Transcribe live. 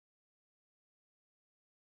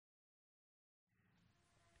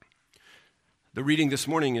The reading this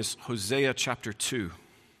morning is Hosea chapter 2.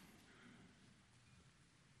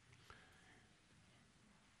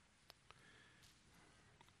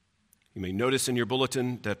 You may notice in your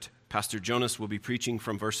bulletin that Pastor Jonas will be preaching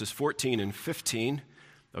from verses 14 and 15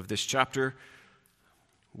 of this chapter.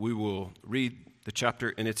 We will read the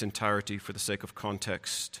chapter in its entirety for the sake of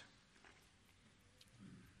context.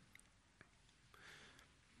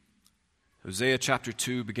 Hosea chapter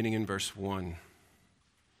 2, beginning in verse 1.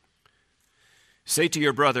 Say to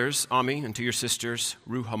your brothers, Ami, and to your sisters,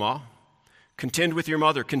 Ruhamah, contend with your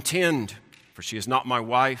mother, contend, for she is not my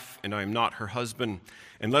wife, and I am not her husband.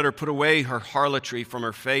 And let her put away her harlotry from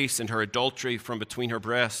her face and her adultery from between her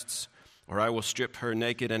breasts, or I will strip her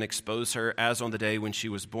naked and expose her as on the day when she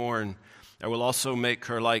was born. I will also make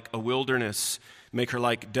her like a wilderness, make her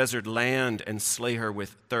like desert land, and slay her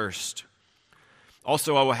with thirst.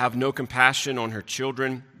 Also I will have no compassion on her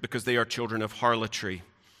children, because they are children of harlotry.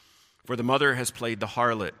 For the mother has played the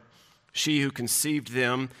harlot. She who conceived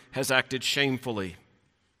them has acted shamefully.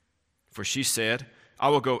 For she said, I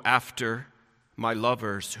will go after my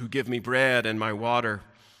lovers who give me bread and my water,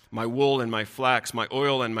 my wool and my flax, my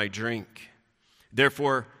oil and my drink.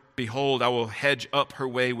 Therefore, behold, I will hedge up her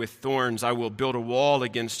way with thorns. I will build a wall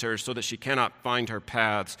against her so that she cannot find her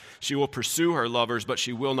paths. She will pursue her lovers, but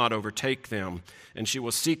she will not overtake them. And she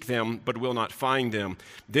will seek them, but will not find them.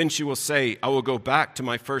 Then she will say, I will go back to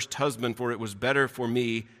my first husband, for it was better for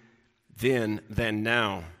me then than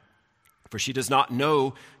now. For she does not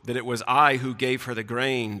know that it was I who gave her the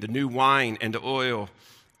grain, the new wine and the oil,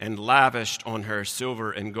 and lavished on her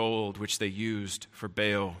silver and gold, which they used for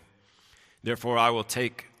Baal. Therefore I will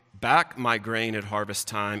take back my grain at harvest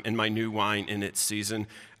time and my new wine in its season.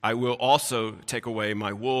 I will also take away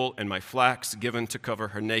my wool and my flax given to cover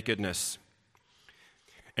her nakedness.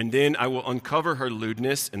 And then I will uncover her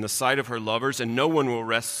lewdness in the sight of her lovers, and no one will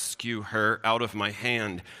rescue her out of my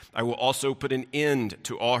hand. I will also put an end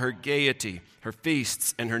to all her gaiety, her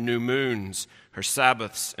feasts and her new moons, her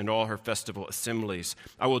Sabbaths and all her festival assemblies.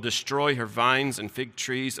 I will destroy her vines and fig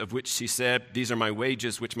trees, of which she said, These are my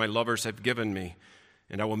wages which my lovers have given me.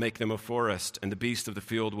 And I will make them a forest, and the beasts of the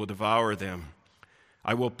field will devour them.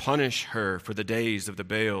 I will punish her for the days of the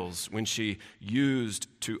Baals, when she used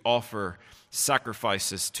to offer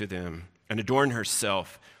sacrifices to them, and adorn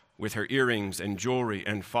herself with her earrings and jewelry,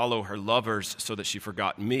 and follow her lovers, so that she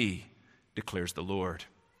forgot me, declares the Lord.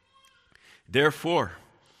 Therefore,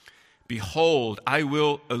 behold, I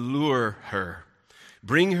will allure her,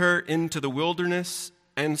 bring her into the wilderness,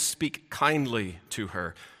 and speak kindly to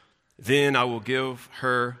her. Then I will give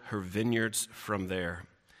her her vineyards from there,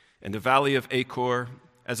 and the valley of Achor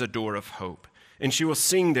as a door of hope. And she will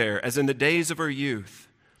sing there as in the days of her youth,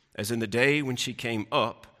 as in the day when she came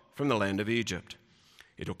up from the land of Egypt.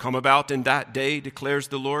 It will come about in that day, declares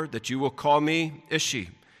the Lord, that you will call me Ishi,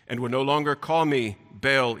 and will no longer call me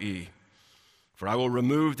Baal-e. For I will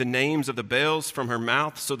remove the names of the Baals from her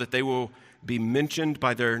mouth, so that they will be mentioned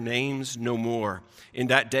by their names no more. In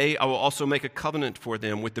that day I will also make a covenant for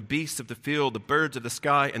them with the beasts of the field, the birds of the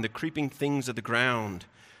sky, and the creeping things of the ground.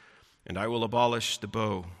 And I will abolish the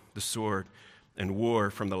bow, the sword, and war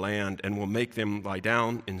from the land, and will make them lie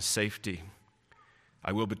down in safety.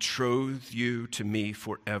 I will betroth you to me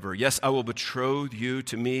forever. Yes, I will betroth you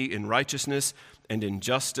to me in righteousness and in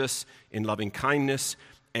justice, in loving kindness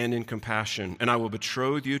and in compassion. And I will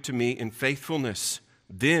betroth you to me in faithfulness.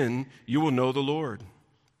 Then you will know the Lord.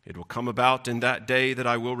 It will come about in that day that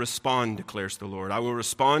I will respond, declares the Lord. I will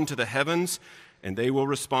respond to the heavens, and they will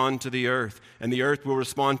respond to the earth. And the earth will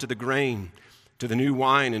respond to the grain, to the new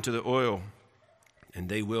wine, and to the oil. And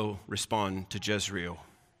they will respond to Jezreel.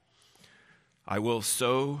 I will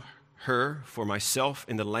sow her for myself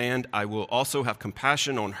in the land. I will also have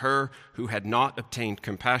compassion on her who had not obtained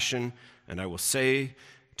compassion. And I will say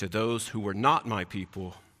to those who were not my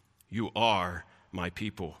people, you are my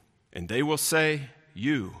people. And they will say,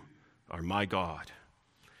 you are my God.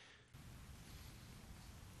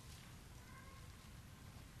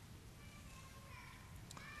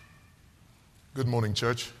 Good morning,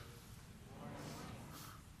 church.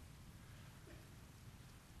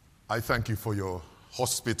 I thank you for your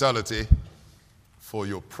hospitality, for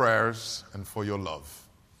your prayers, and for your love.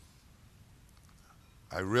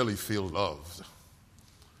 I really feel loved.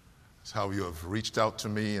 It's how you have reached out to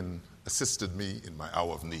me and assisted me in my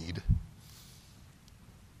hour of need.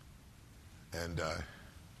 And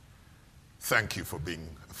thank you for being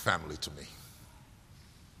a family to me.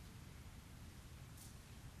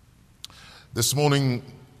 This morning,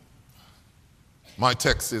 my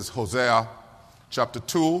text is Hosea chapter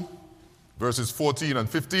 2, verses 14 and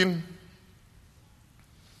 15.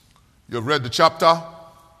 You have read the chapter.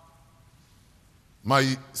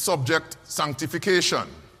 My subject, sanctification,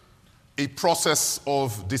 a process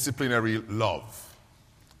of disciplinary love.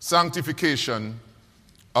 Sanctification,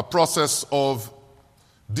 a process of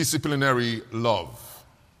disciplinary love.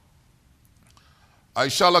 I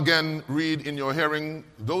shall again read in your hearing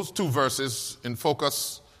those two verses in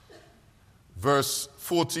focus, verse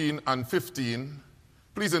 14 and 15.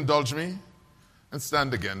 Please indulge me and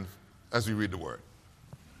stand again as we read the word.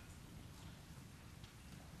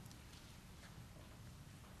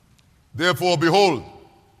 Therefore, behold,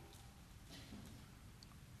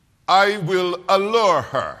 I will allure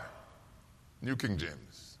her, New King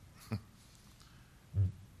James,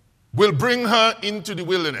 will bring her into the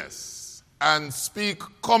wilderness and speak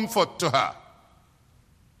comfort to her.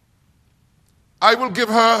 I will give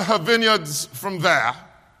her her vineyards from there,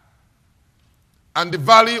 and the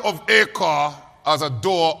valley of Achor as a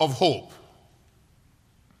door of hope.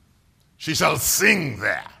 She shall sing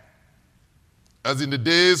there, as in the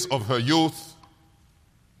days of her youth,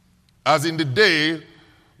 as in the day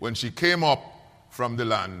when she came up from the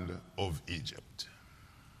land of Egypt.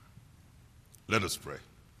 Let us pray.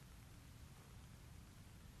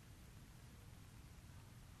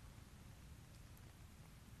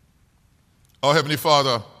 Our Heavenly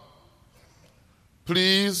Father,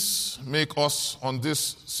 please make us on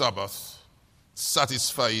this Sabbath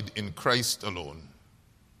satisfied in Christ alone,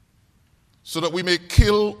 so that we may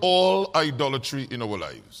kill all idolatry in our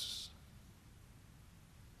lives.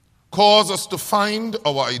 Cause us to find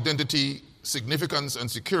our identity, significance, and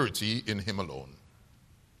security in Him alone.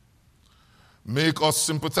 Make us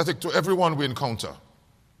sympathetic to everyone we encounter,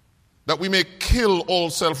 that we may kill all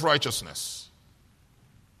self-righteousness,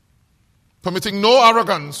 permitting no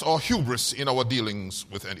arrogance or hubris in our dealings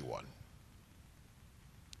with anyone.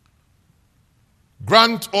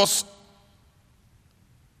 Grant us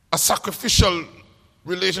a sacrificial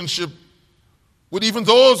relationship with even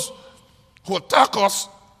those who attack us,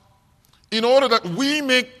 in order that we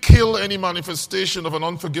may kill any manifestation of an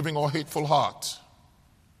unforgiving or hateful heart.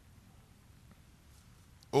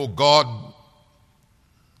 Oh God,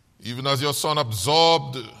 even as your Son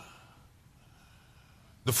absorbed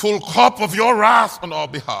the full cup of your wrath on our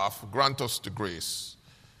behalf, grant us the grace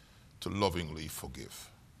to lovingly forgive.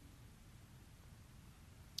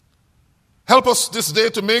 Help us this day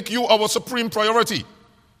to make you our supreme priority,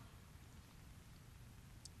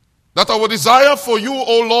 that our desire for you,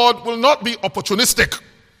 O Lord, will not be opportunistic,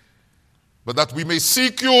 but that we may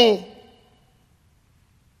seek you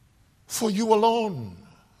for you alone,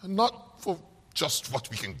 and not for just what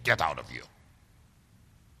we can get out of you.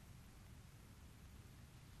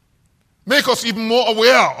 Make us even more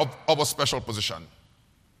aware of our special position,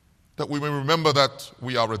 that we may remember that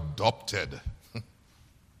we are adopted,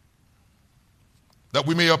 that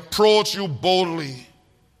we may approach you boldly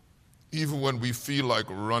even when we feel like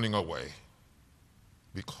running away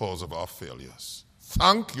because of our failures.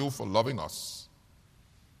 Thank you for loving us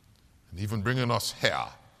and even bringing us here,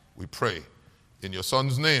 we pray. In your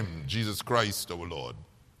Son's name, Jesus Christ our Lord.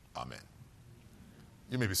 Amen.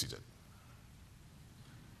 You may be seated.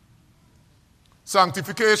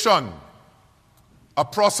 Sanctification, a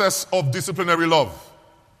process of disciplinary love.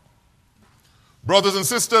 Brothers and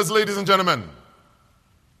sisters, ladies and gentlemen,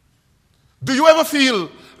 do you ever feel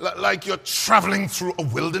like you're traveling through a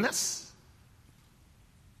wilderness?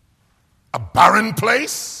 A barren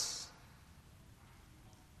place?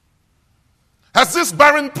 Has this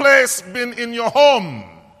barren place been in your home,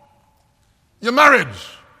 your marriage,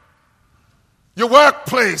 your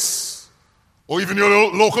workplace, or even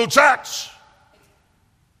your local church?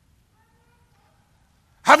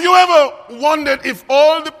 Have you ever wondered if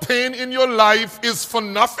all the pain in your life is for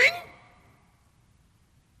nothing?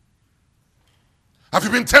 Have you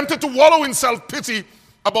been tempted to wallow in self-pity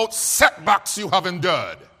about setbacks you have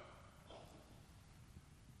endured?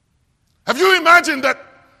 Have you imagined that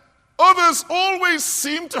others always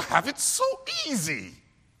seem to have it so easy?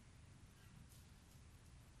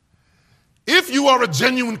 If you are a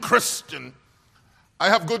genuine Christian, I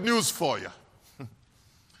have good news for you.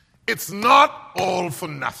 It's not all for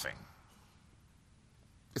nothing.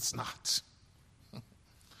 It's not.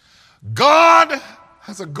 God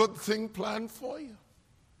has a good thing planned for you.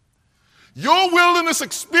 Your wilderness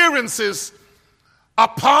experiences are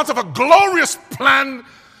part of a glorious plan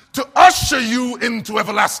to usher you into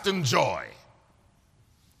everlasting joy.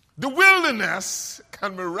 The wilderness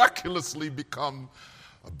can miraculously become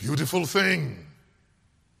a beautiful thing.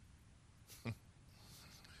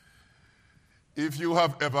 If you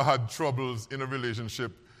have ever had troubles in a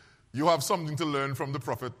relationship, you have something to learn from the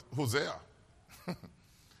prophet Hosea.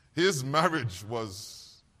 His marriage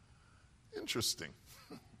was interesting.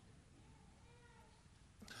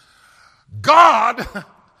 God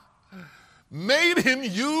made him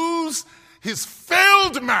use his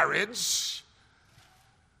failed marriage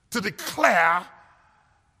to declare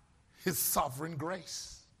his sovereign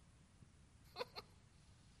grace.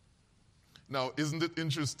 Now, isn't it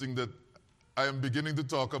interesting that I am beginning to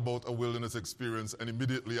talk about a wilderness experience and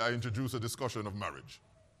immediately I introduce a discussion of marriage?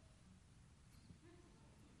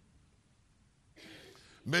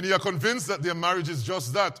 Many are convinced that their marriage is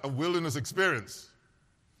just that, a wilderness experience.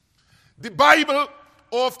 The Bible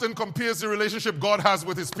often compares the relationship God has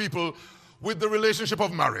with his people with the relationship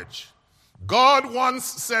of marriage. God once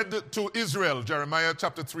said to Israel, Jeremiah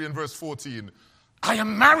chapter 3 and verse 14, I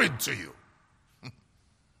am married to you.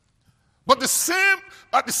 But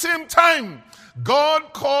at the same time,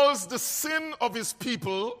 God calls the sin of his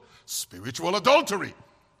people spiritual adultery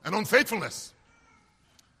and unfaithfulness.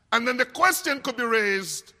 And then the question could be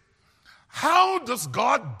raised, how does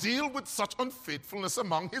God deal with such unfaithfulness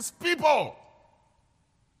among his people?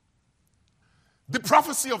 The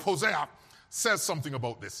prophecy of Hosea says something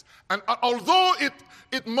about this. And although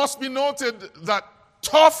it must be noted that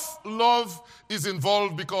tough love is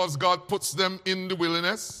involved because God puts them in the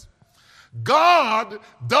wilderness, God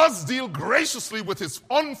does deal graciously with his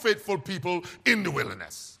unfaithful people in the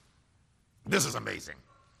wilderness. This is amazing.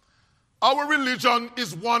 Our religion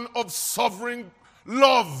is one of sovereign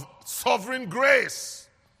love, sovereign grace.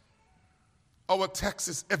 Our text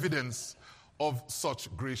is evidence of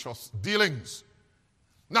such gracious dealings.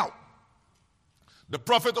 Now, the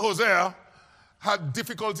prophet Hosea had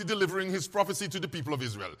difficulty delivering his prophecy to the people of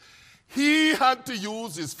Israel. He had to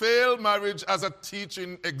use his failed marriage as a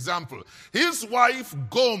teaching example. His wife,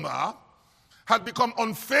 Gomer, had become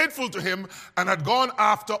unfaithful to him and had gone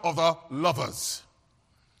after other lovers.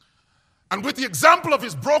 And with the example of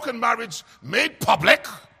his broken marriage made public,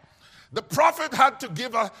 the prophet had to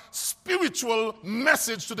give a spiritual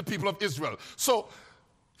message to the people of Israel. So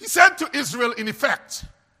he said to Israel, in effect,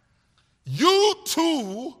 you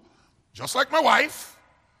too, just like my wife,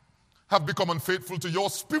 have become unfaithful to your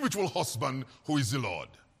spiritual husband, who is the Lord.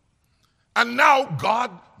 And now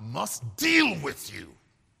God must deal with you.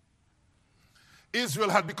 Israel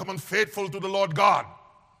had become unfaithful to the Lord God.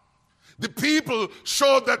 The people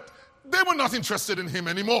showed that they were not interested in him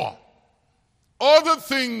anymore. Other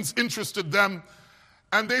things interested them,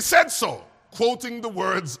 and they said so, quoting the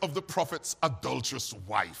words of the prophet's adulterous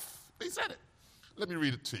wife. They said it. Let me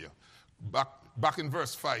read it to you. Back in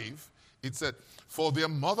verse 5, it said, for their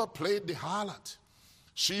mother played the harlot.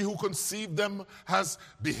 She who conceived them has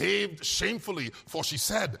behaved shamefully, for she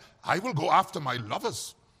said, I will go after my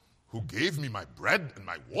lovers, who gave me my bread and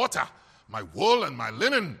my water, my wool and my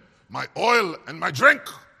linen, my oil and my drink.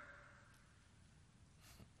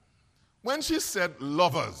 When she said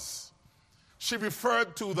lovers, she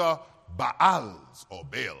referred to the Baals or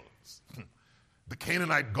Baals, the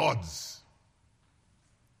Canaanite gods.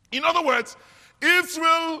 In other words,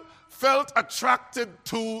 Israel felt attracted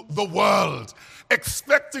to the world,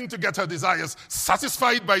 expecting to get her desires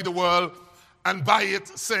satisfied by the world, and by it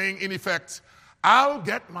saying, in effect, I'll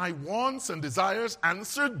get my wants and desires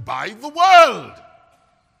answered by the world.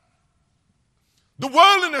 The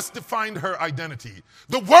worldliness defined her identity.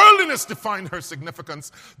 The worldliness defined her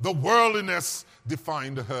significance. The worldliness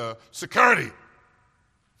defined her security.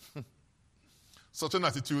 Such an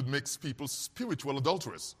attitude makes people spiritual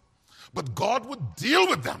adulterers. But God would deal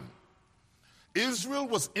with them. Israel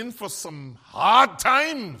was in for some hard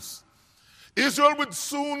times. Israel would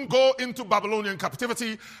soon go into Babylonian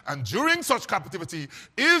captivity, and during such captivity,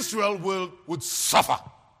 Israel would suffer.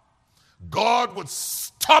 God would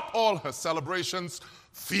stop all her celebrations,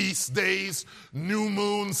 feast days, new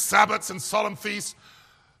moons, Sabbaths, and solemn feasts.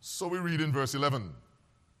 So we read in verse 11,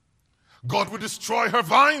 God would destroy her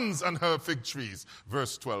vines and her fig trees,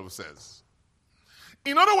 verse 12 says.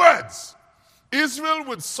 In other words, Israel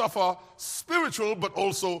would suffer spiritual but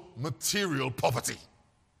also material poverty.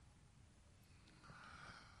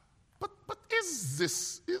 But is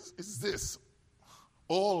this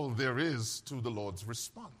all there is to the Lord's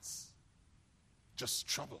response? Just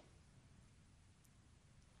trouble.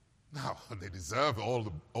 Now, they deserve all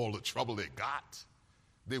the trouble they got.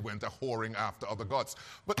 They went a-whoring after other gods.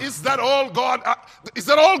 But is that all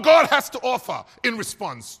God has to offer in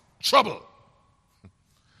response? Trouble.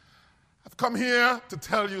 I've come here to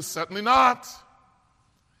tell you certainly not.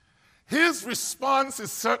 His response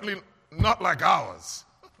is certainly not like ours.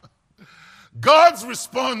 God's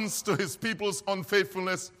response to his people's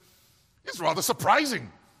unfaithfulness is rather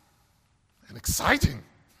surprising and exciting.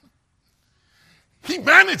 He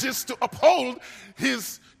manages to uphold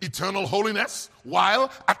his eternal holiness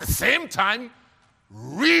while at the same time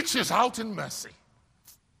reaches out in mercy.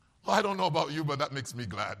 Oh, I don't know about you, but that makes me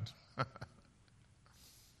glad.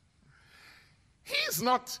 He's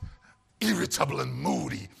not irritable and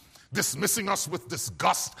moody, dismissing us with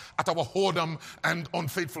disgust at our whoredom and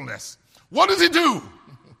unfaithfulness. What does he do?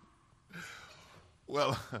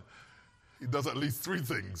 Well, he does at least three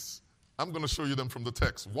things. I'm going to show you them from the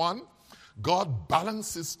text. One, God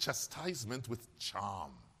balances chastisement with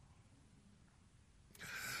charm.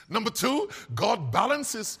 Number two, God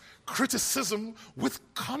balances criticism with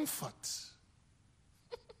comfort.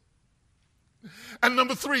 And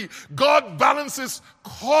number three, God balances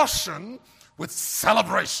caution with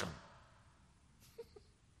celebration.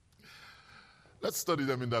 Let's study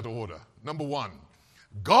them in that order. Number one,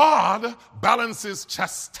 God balances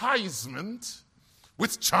chastisement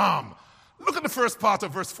with charm. Look at the first part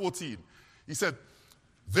of verse 14. He said,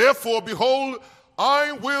 therefore, behold,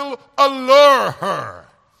 I will allure her,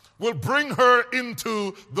 will bring her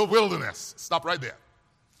into the wilderness. Stop right there.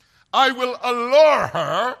 I will allure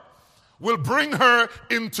her, will bring her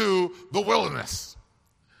into the wilderness.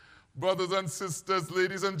 Brothers and sisters,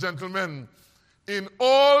 ladies and gentlemen, in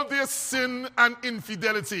all their sin and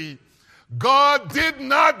infidelity, God did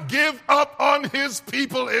not give up on his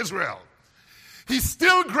people Israel. He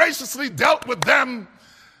still graciously dealt with them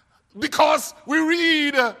because we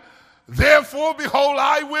read, therefore, behold,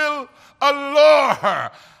 I will allure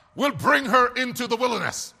her, will bring her into the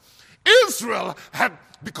wilderness. Israel had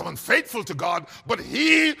become unfaithful to God, but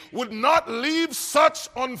he would not leave such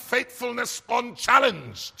unfaithfulness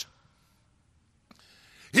unchallenged.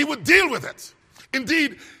 He would deal with it.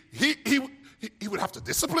 Indeed, he would have to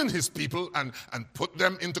discipline his people and put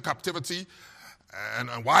them into captivity. And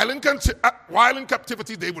while in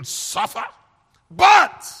captivity, they would suffer.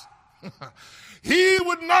 But he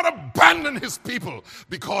would not abandon his people,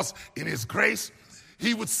 because in his grace,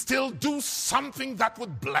 he would still do something that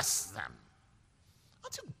would bless them.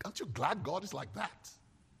 Aren't you glad God is like that?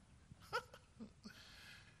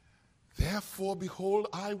 Therefore, behold,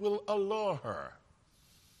 I will allure her.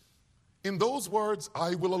 In those words,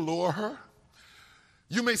 I will allure her,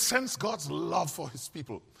 you may sense God's love for his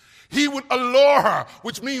people. He would allure her,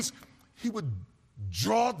 which means he would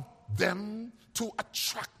draw them to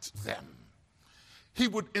attract them. He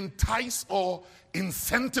would entice or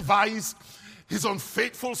incentivize his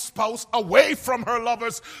unfaithful spouse away from her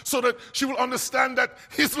lovers so that she will understand that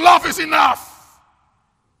his love is enough.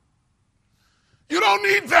 You don't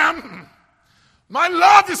need them. My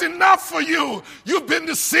love is enough for you. You've been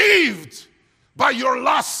deceived by your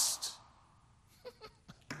lust.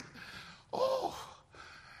 Oh,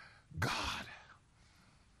 God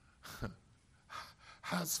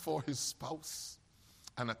has for his spouse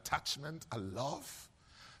an attachment, a love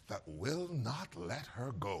that will not let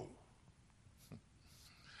her go.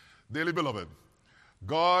 Dearly beloved,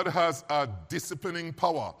 God has a disciplining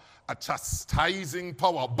power, a chastising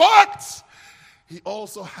power, but he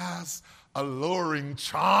also has alluring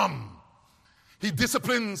charm. He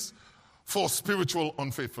disciplines for spiritual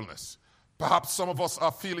unfaithfulness. Perhaps some of us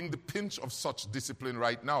are feeling the pinch of such discipline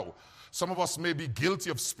right now. Some of us may be guilty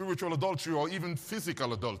of spiritual adultery or even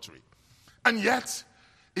physical adultery. And yet,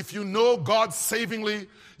 if you know God savingly,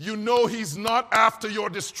 you know he's not after your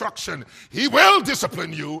destruction. He will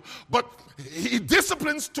discipline you, but he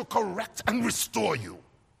disciplines to correct and restore you.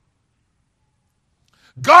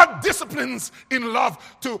 God disciplines in love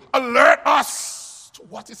to alert us to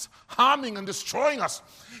what is harming and destroying us.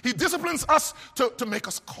 He disciplines us to make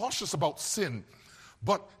us cautious about sin.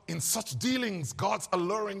 But in such dealings, God's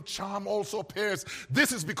alluring charm also appears.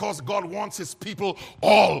 This is because God wants his people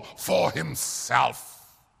all for himself.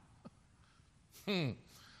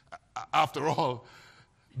 After all,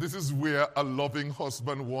 this is where a loving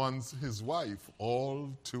husband wants his wife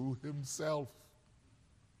all to himself.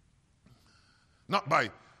 Not by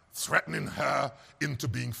threatening her into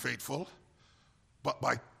being faithful, but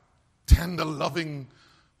by tender, loving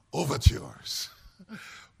overtures,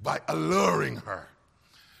 by alluring her.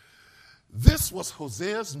 This was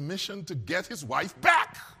Hosea's mission to get his wife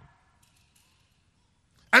back.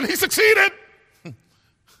 And he succeeded.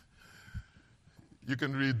 You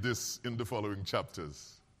can read this in the following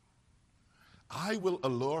chapters. I will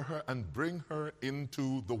allure her and bring her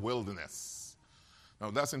into the wilderness.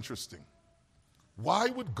 Now that's interesting. Why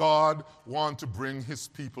would God want to bring his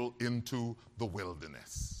people into the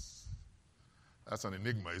wilderness? That's an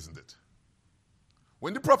enigma, isn't it?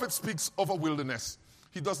 When the prophet speaks of a wilderness,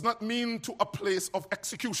 he does not mean to a place of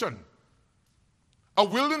execution. A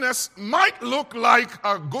wilderness might look like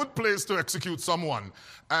a good place to execute someone,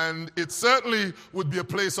 and it certainly would be a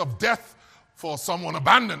place of death for someone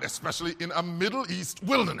abandoned, especially in a Middle East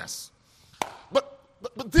wilderness.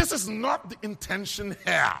 But this is not the intention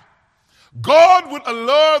here. God would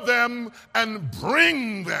allure them and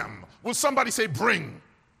bring them. Will somebody say bring?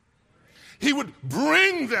 He would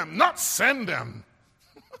bring them, not send them.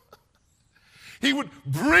 He would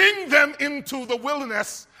bring them into the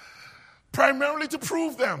wilderness primarily to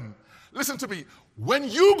prove them. Listen to me. When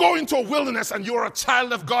you go into a wilderness and you're a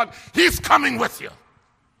child of God, He's coming with you.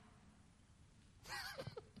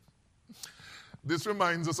 This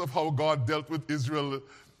reminds us of how God dealt with Israel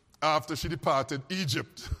after she departed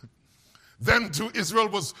Egypt. Then too, Israel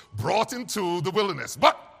was brought into the wilderness.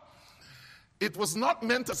 But it was not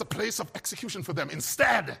meant as a place of execution for them.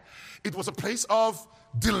 Instead, it was a place of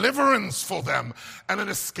deliverance for them and an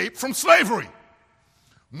escape from slavery.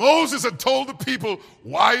 Moses had told the people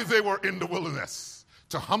why they were in the wilderness,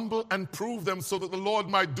 to humble and prove them so that the Lord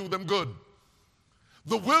might do them good.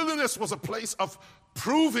 The wilderness was a place of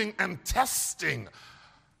proving and testing,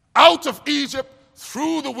 out of Egypt,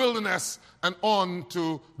 through the wilderness, and on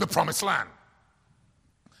to the promised land.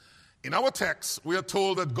 In our text, we are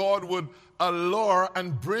told that God would allure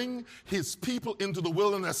and bring His people into the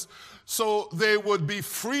wilderness so they would be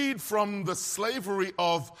freed from the slavery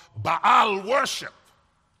of Baal worship,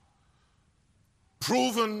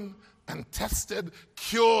 proven and tested,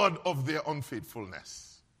 cured of their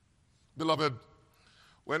unfaithfulness. Beloved,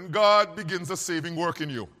 when God begins a saving work in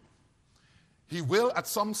you, He will at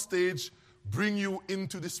some stage bring you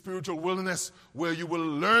into the spiritual wilderness where you will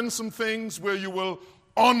learn some things, where you will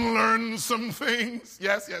unlearn some things.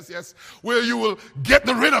 Yes. Where you will get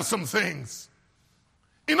rid of some things.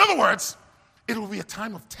 In other words, it will be a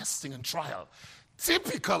time of testing and trial.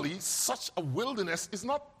 Typically, such a wilderness is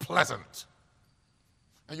not pleasant.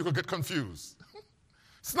 And you could get confused.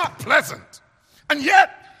 It's not pleasant. And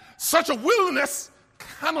yet, such a wilderness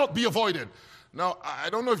cannot be avoided. Now, I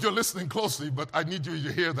don't know if you're listening closely, but I need you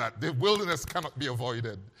to hear that. The wilderness cannot be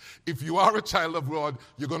avoided. If you are a child of God,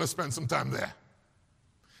 you're going to spend some time there.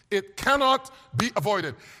 It cannot be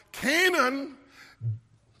avoided. Canaan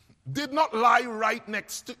did not lie right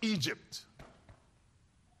next to Egypt.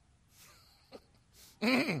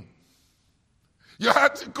 You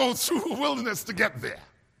had to go through a wilderness to get there.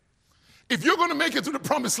 If you're going to make it to the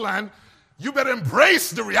promised land, you better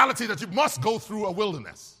embrace the reality that you must go through a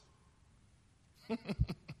wilderness.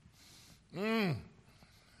 There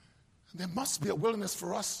must be a wilderness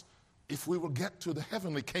for us if we will get to the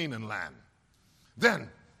heavenly Canaan land. Then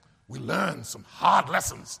we learn some hard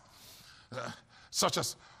lessons, such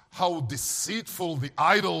as how deceitful the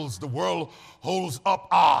idols the world holds up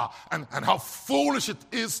are, and how foolish it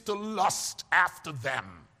is to lust after them.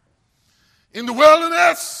 In the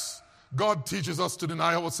wilderness, God teaches us to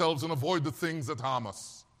deny ourselves and avoid the things that harm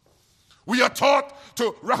us. We are taught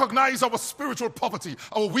to recognize our spiritual poverty,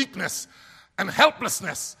 our weakness, and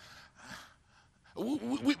helplessness.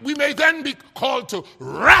 We may then be called to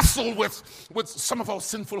wrestle with some of our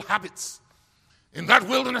sinful habits. In that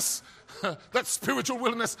wilderness, that spiritual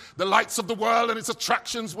wilderness, the lights of the world and its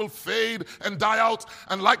attractions will fade and die out.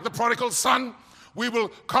 And like the prodigal son, we will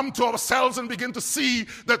come to ourselves and begin to see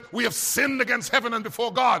that we have sinned against heaven and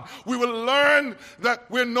before God. We will learn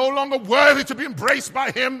that we're no longer worthy to be embraced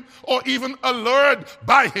by Him or even allured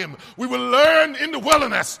by Him. We will learn in the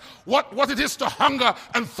wilderness what it is to hunger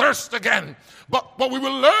and thirst again. But we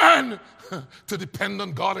will learn to depend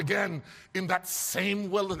on God again in that same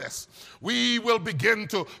wilderness. We will begin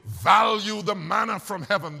to value the manna from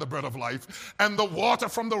heaven, the bread of life, and the water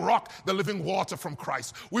from the rock, the living water from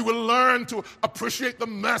Christ. We will learn to appreciate the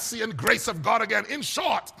mercy and grace of God again. In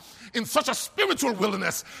short, in such a spiritual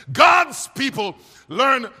wilderness, God's people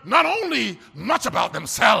learn not only much about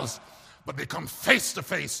themselves, but they come face to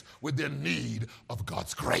face with their need of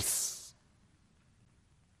God's grace.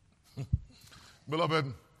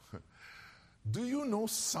 Beloved, do you know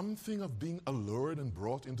something of being allured and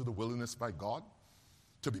brought into the wilderness by God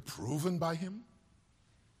to be proven by Him?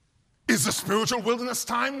 Is the spiritual wilderness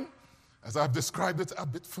time, as I've described it, a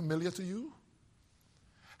bit familiar to you?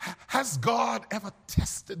 Has God ever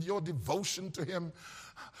tested your devotion to Him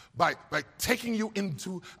by taking you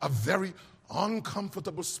into a very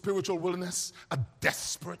uncomfortable spiritual wilderness, a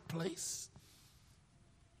desperate place?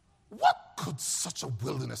 What could such a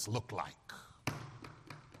wilderness look like?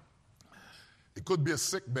 It could be a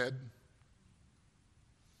sick bed,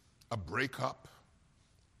 a breakup,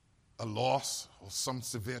 a loss, or some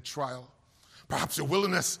severe trial. Perhaps your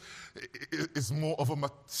wilderness is more of a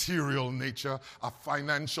material nature, a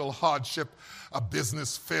financial hardship, a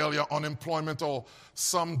business failure, unemployment, or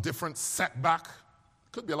some different setback.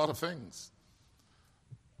 It could be a lot of things.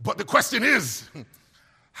 But the question is,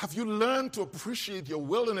 have you learned to appreciate your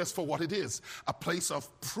wilderness for what it is? A place of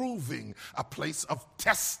proving, a place of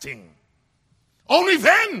testing. Only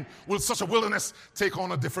then will such a wilderness take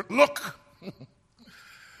on a different look.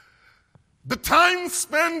 The time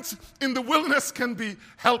spent in the wilderness can be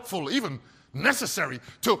helpful, even necessary,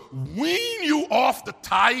 to wean you off the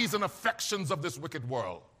ties and affections of this wicked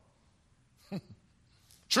world.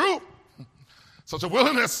 True, such a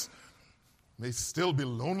wilderness may still be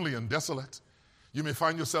lonely and desolate. You may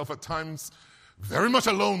find yourself at times very much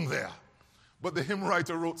alone there. But the hymn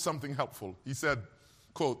writer wrote something helpful. He said,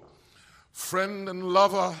 quote, "Friend and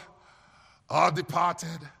lover are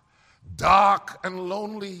departed, dark and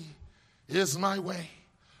lonely is my way.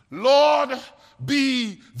 Lord,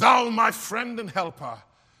 be thou my friend and helper.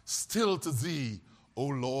 Still to thee, O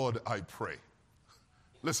Lord, I pray."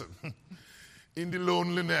 Listen, in the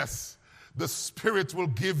loneliness, the Spirit will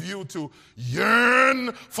give you to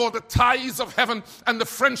yearn for the ties of heaven and the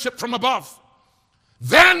friendship from above.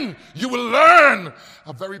 Then you will learn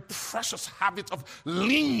a very precious habit of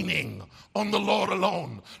leaning on the Lord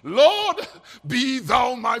alone. Lord, be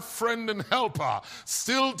thou my friend and helper.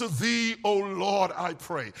 Still to thee, O Lord, I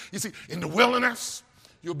pray. You see, in the wilderness,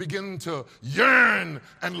 you'll begin to yearn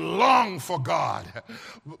and long for God.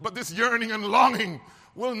 But this yearning and longing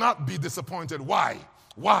will not be disappointed. Why?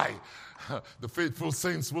 Why? The faithful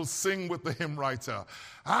saints will sing with the hymn writer,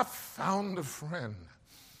 "I found a friend.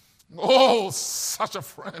 Oh, such a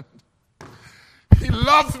friend. He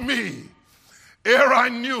loved me ere I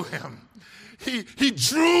knew him. He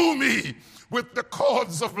drew me with the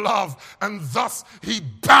cords of love, and thus he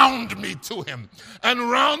bound me to him. And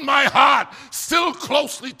round my heart still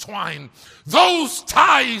closely twined those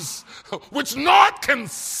ties which naught can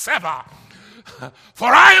sever.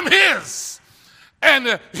 For I am his,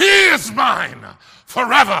 and he is mine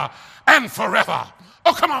forever and forever."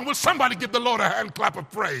 Oh, come on, will somebody give the Lord a hand clap of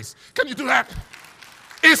praise? Can you do that?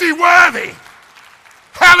 Is he worthy?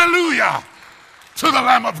 Hallelujah to the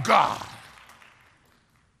Lamb of God.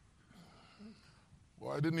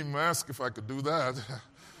 Well, I didn't even ask if I could do that.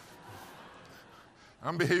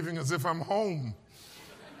 I'm behaving as if I'm home.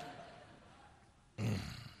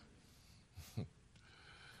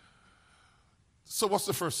 So what's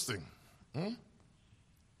the first thing?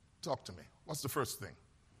 Talk to me. What's the first thing?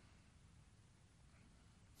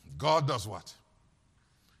 God does what?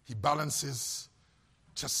 He balances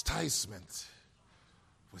chastisement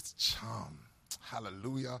with charm.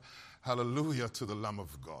 Hallelujah. Hallelujah to the Lamb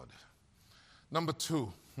of God. Number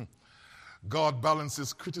two, God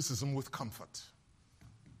balances criticism with comfort.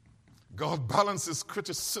 God balances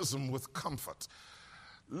criticism with comfort.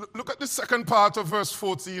 Look at the second part of verse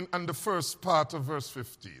 14 and the first part of verse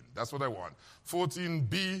 15. That's what I want.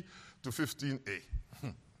 14b to 15a.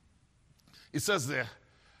 It says there,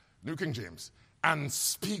 New King James, "And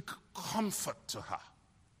speak comfort to her."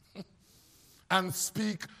 And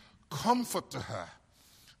speak comfort to her.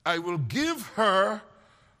 I will give her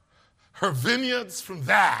her vineyards from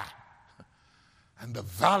there, and the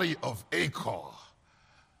valley of Achor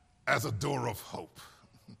as a door of hope.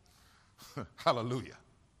 Hallelujah.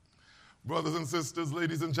 Brothers and sisters,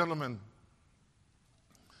 ladies and gentlemen,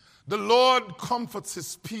 the Lord comforts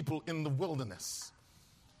his people in the wilderness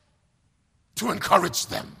to encourage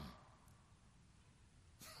them.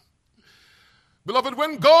 Beloved,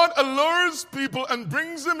 when God allures people and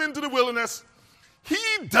brings them into the wilderness,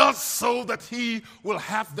 he does so that he will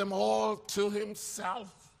have them all to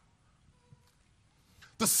himself.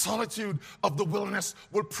 The solitude of the wilderness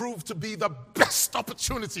will prove to be the best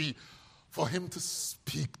opportunity for him to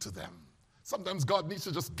speak to them. Sometimes God needs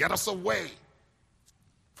to just get us away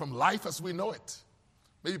from life as we know it.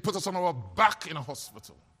 Maybe put us on our back in a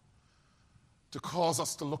hospital to cause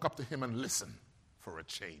us to look up to him and listen for a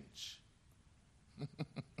change.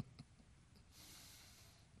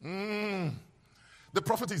 The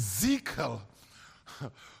prophet Ezekiel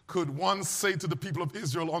could once say to the people of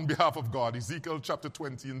Israel on behalf of God, Ezekiel chapter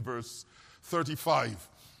 20 and verse 35,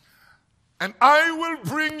 "And I will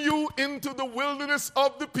bring you into the wilderness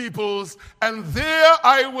of the peoples, and there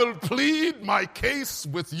I will plead my case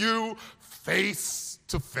with you face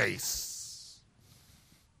to face."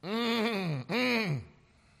 When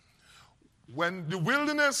the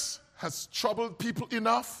wilderness has troubled people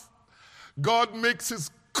enough, God makes his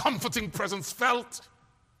comforting presence felt.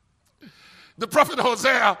 The prophet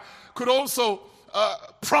Hosea could also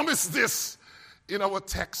promise this in our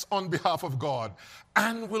text on behalf of God,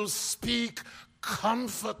 "and will speak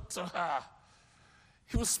comfort to her."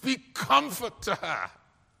 He will speak comfort to her.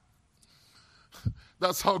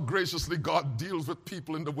 That's how graciously God deals with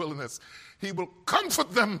people in the wilderness. He will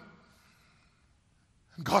comfort them.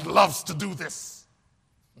 And God loves to do this.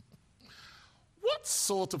 What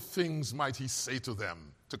sort of things might he say to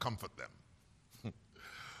them to comfort them?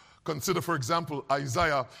 Consider, for example,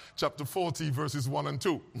 Isaiah chapter 40, verses 1 and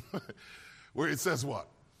 2, where it says what?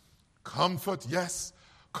 Comfort, yes,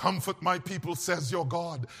 comfort my people, says your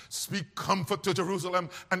God. Speak comfort to Jerusalem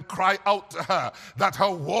and cry out to her that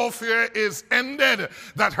her warfare is ended,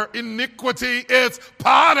 that her iniquity is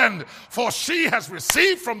pardoned, for she has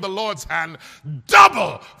received from the Lord's hand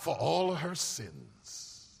double for all her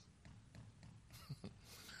sins.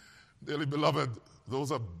 Dearly beloved,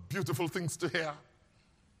 those are beautiful things to hear.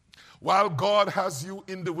 While God has you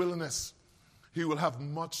in the wilderness, he will have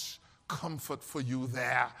much comfort for you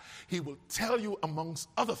there. He will tell you, amongst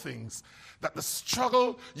other things, that the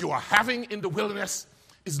struggle you are having in the wilderness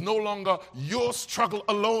is no longer your struggle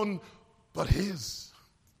alone, but his.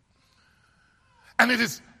 And it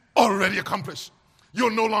is already accomplished. You're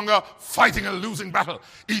no longer fighting a losing battle.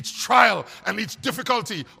 Each trial and each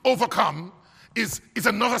difficulty overcome is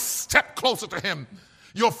another step closer to him.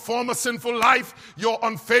 Your former sinful life, your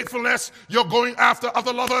unfaithfulness, your going after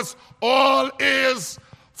other lovers, all is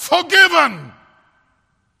forgiven.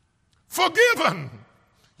 Forgiven.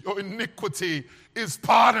 Your iniquity is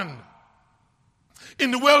pardoned.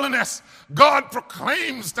 In the wilderness, God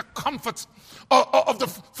proclaims the comfort of the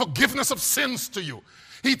forgiveness of sins to you.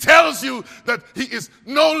 He tells you that he is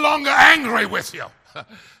no longer angry with you.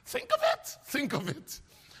 Think of it. Think of it.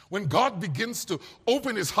 When God begins to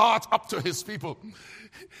open his heart up to his people,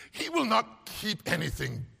 he will not keep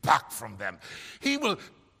anything back from them. He will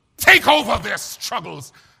take over their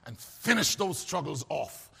struggles and finish those struggles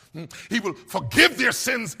off. He will forgive their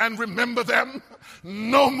sins and remember them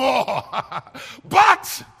no more.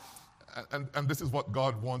 But, and this is what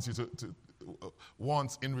God wants you to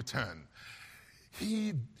wants in return.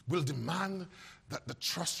 He will demand that the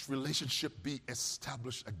trust relationship be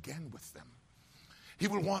established again with them. He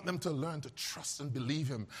will want them to learn to trust and believe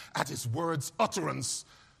him at his word's utterance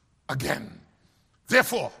again.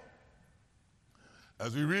 Therefore,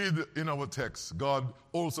 as we read in our text, God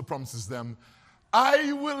also promises them,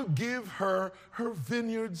 I will give her her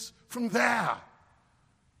vineyards from there.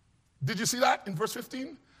 Did you see that in verse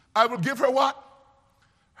 15? I will give her what?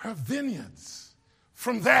 Her vineyards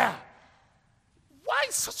from there. Why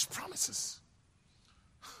such promises?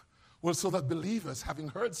 Well, so that believers, having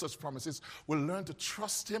heard such promises, will learn to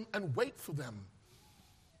trust him and wait for them.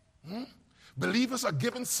 Believers are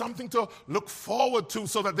given something to look forward to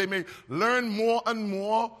so that they may learn more and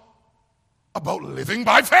more about living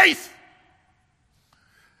by faith.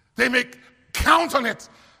 They may count on it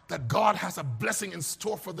that God has a blessing in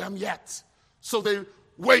store for them yet, so they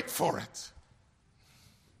wait for it.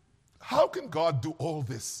 How can God do all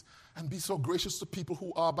this and be so gracious to people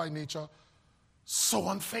who are by nature so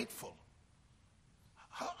unfaithful?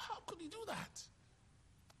 How could he do that?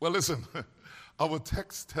 Well, listen, our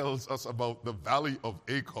text tells us about the valley of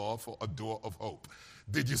Achor for a door of hope.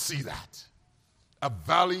 Did you see that? A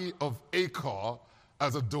valley of Achor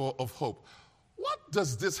as a door of hope. What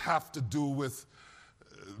does this have to do with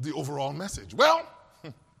the overall message? Well,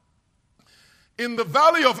 in the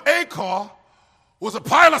valley of Achor was a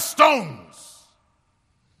pile of stones.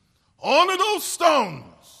 Under those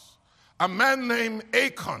stones, a man named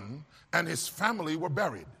Achan and his family were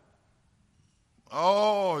buried.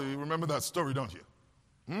 Oh, you remember that story, don't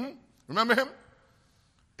you? Remember him?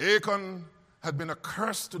 Achan had been a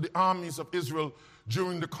curse to the armies of Israel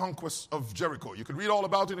during the conquest of Jericho. You could read all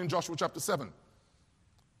about it in Joshua chapter 7.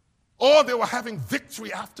 Oh, they were having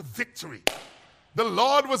victory after victory. The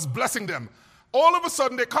Lord was blessing them. All of a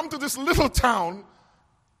sudden, they come to this little town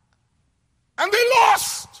and they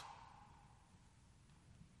lost.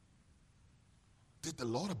 Did the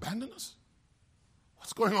Lord abandon us?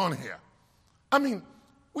 What's going on here? I mean,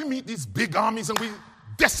 we meet these big armies and we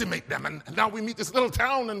decimate them, and now we meet this little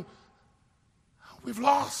town and we've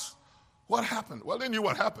lost. What happened? Well, they knew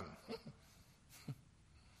what happened.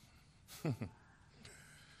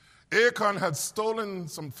 Achan had stolen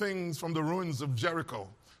some things from the ruins of Jericho,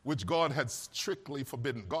 which God had strictly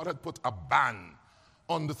forbidden. God had put a ban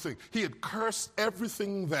on the thing. He had cursed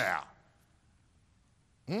everything there.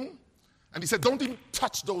 And he said, don't even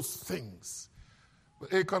touch those things.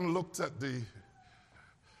 But Achan looked at the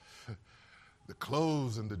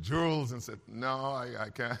clothes and the jewels and said, no, I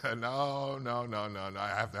can't. No, I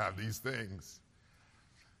have to have these things.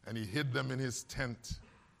 And he hid them in his tent.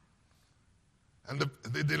 And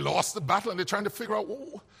they lost the battle, and they're trying to figure out,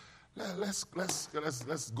 let's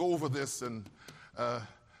go over this and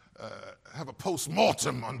have a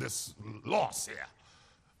post-mortem on this loss here.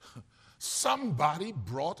 Somebody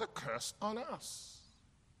brought a curse on us.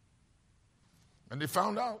 And they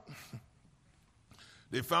found out.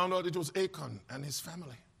 They found out it was Achan and his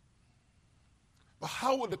family. But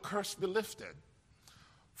how would the curse be lifted?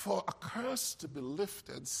 For a curse to be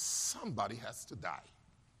lifted, somebody has to die.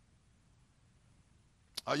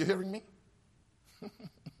 Are you hearing me?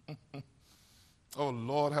 Oh,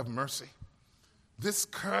 Lord, have mercy. This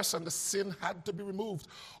curse and the sin had to be removed,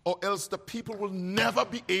 or else the people will never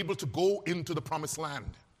be able to go into the promised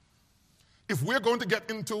land. If we're going to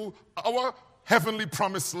get into our heavenly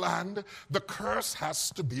promised land, the curse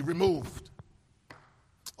has to be removed.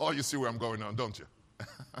 Oh, you see where I'm going now, don't you?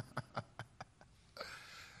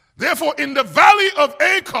 Therefore, in the valley of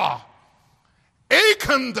Achor,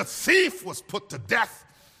 Achan the thief was put to death,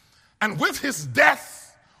 and with his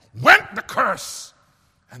death went the curse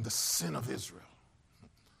and the sin of Israel.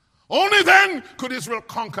 Only then could Israel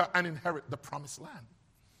conquer and inherit the promised land.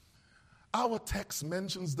 Our text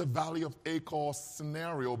mentions the valley of Achor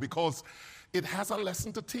scenario because it has a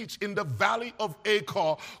lesson to teach. In the valley of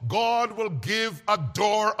Achor, God will give a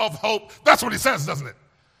door of hope. That's what he says, doesn't it?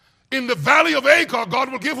 In the valley of Achor, God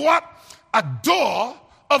will give what? A door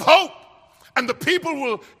of hope. And the people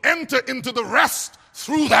will enter into the rest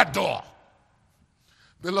through that door.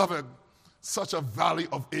 Beloved, such a valley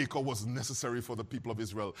of Achor was necessary for the people of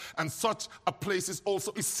Israel. And such a place is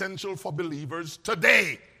also essential for believers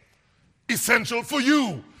today. Essential for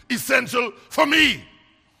you. Essential for me.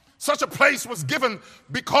 Such a place was given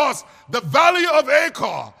because the valley of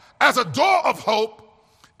Achor, as a door of hope,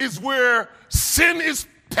 is where sin is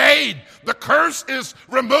paid, the curse is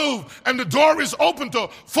removed, and the door is open to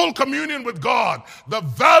full communion with God. The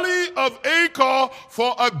valley of Achor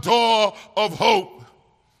for a door of hope.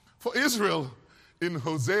 For Israel in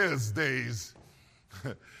Hosea's days,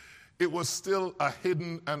 it was still a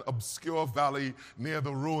hidden and obscure valley near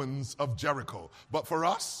the ruins of Jericho. But for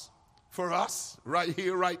us, right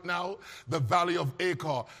here, right now, the valley of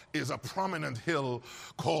Achor is a prominent hill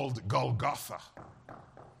called Golgotha.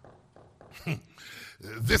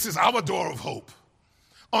 This is our door of hope.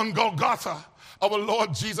 On Golgotha, our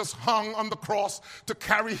Lord Jesus hung on the cross to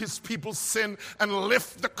carry his people's sin and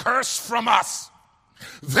lift the curse from us.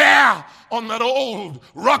 There, on that old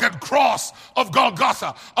rugged cross of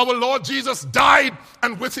Golgotha, our Lord Jesus died,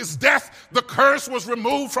 and with his death, the curse was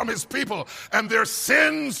removed from his people, and their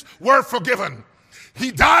sins were forgiven. He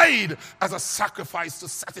died as a sacrifice to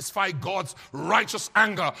satisfy God's righteous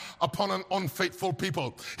anger upon an unfaithful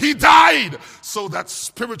people. He died so that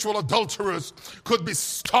spiritual adulterers could be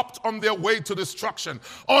stopped on their way to destruction.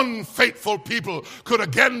 Unfaithful people could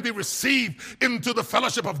again be received into the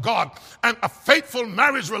fellowship of God, and a faithful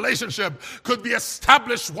marriage relationship could be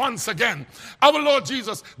established once again. Our Lord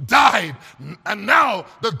Jesus died, and now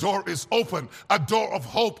the door is open, a door of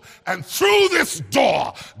hope. And through this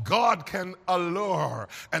door, God can allure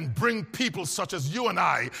and bring people such as you and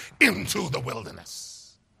I into the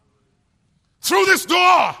wilderness. Through this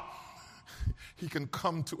door, he can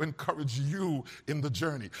come to encourage you in the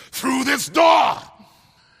journey. Through this door,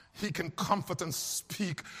 he can comfort and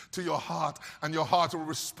speak to your heart, and your heart will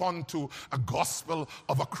respond to a gospel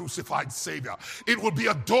of a crucified Savior. It will be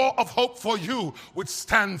a door of hope for you, which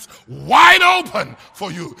stands wide open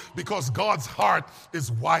for you, because God's heart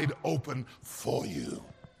is wide open for you.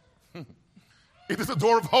 It is a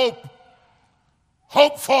door of hope.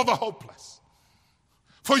 Hope for the hopeless.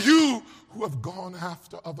 For you who have gone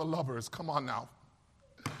after other lovers. Come on now.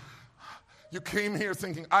 You came here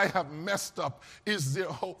thinking, I have messed up. Is there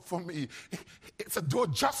hope for me? It's a door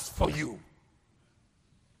just for you.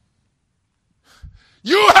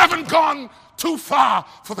 You haven't gone too far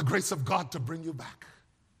for the grace of God to bring you back.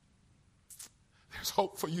 There's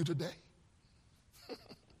hope for you today.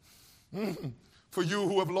 For you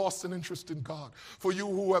who have lost an interest in God. For you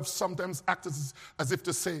who have sometimes acted as if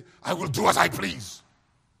to say, I will do as I please.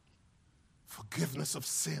 Forgiveness of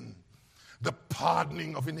sin, the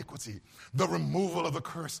pardoning of iniquity, the removal of the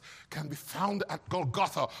curse can be found at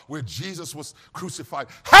Golgotha, where Jesus was crucified.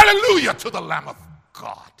 Hallelujah to the Lamb of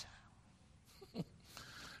God.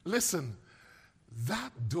 Listen,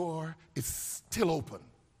 that door is still open.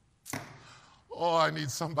 Oh, I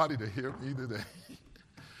need somebody to hear me today.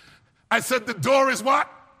 I said the door is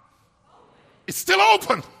what? It's still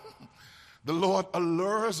open. The Lord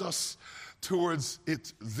allures us towards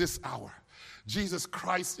it this hour. Jesus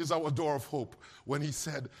Christ is our door of hope when he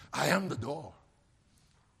said, I am the door.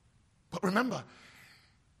 But remember,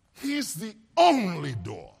 he's the only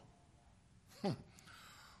door.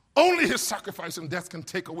 Only his sacrifice and death can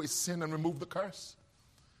take away sin and remove the curse.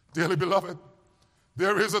 Dearly beloved,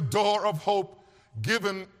 there is a door of hope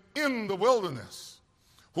given in the wilderness.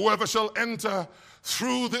 Whoever shall enter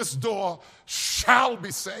through this door shall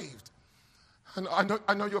be saved. And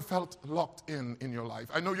I know you felt locked in your life.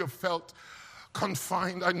 I know you felt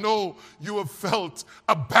confined. I know you have felt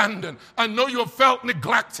abandoned. I know you have felt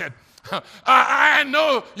neglected. I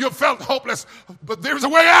know you have felt hopeless, but there's a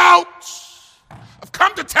way out. I've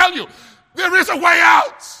come to tell you, there is a way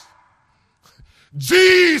out.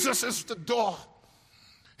 Jesus is the door.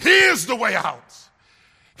 He is the way out.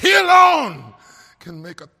 He alone can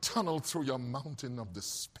make a tunnel through your mountain of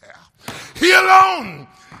despair. He alone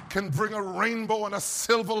can bring a rainbow and a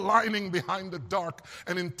silver lining behind the dark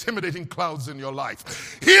and intimidating clouds in your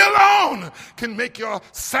life. He alone can make your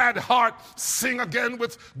sad heart sing again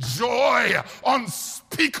with joy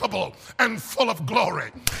unspeakable and full of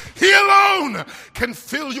glory. He alone can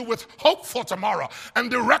fill you with hope for tomorrow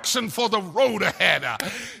and direction for the road ahead.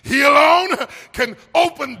 He alone can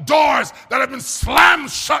open doors that have been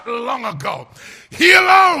slammed shut long ago. He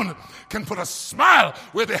alone can put a smile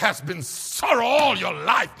where there has been sorrow all your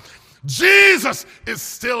life. Jesus is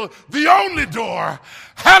still the only door.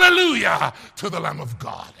 Hallelujah to the Lamb of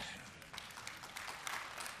God.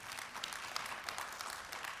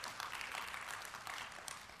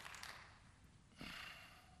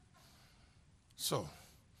 So,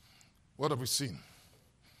 what have we seen?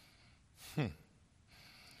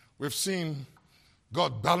 We've seen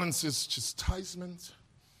God balances chastisement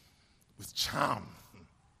with charm.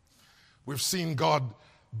 We've seen God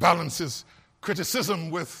balances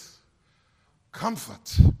criticism with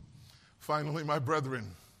comfort. Finally, my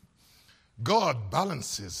brethren, God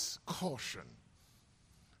balances caution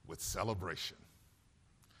with celebration.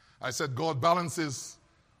 I said God balances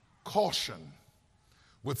caution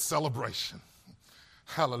with celebration.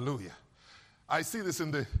 Hallelujah. I see this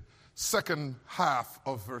in the second half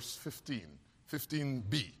of verse 15,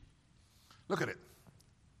 15b. Look at it.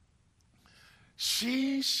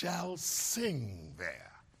 She shall sing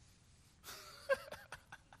there.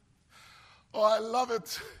 Oh, I love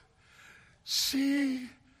it. She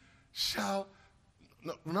shall,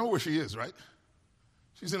 no, remember where she is, right?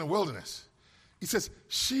 She's in the wilderness. He says,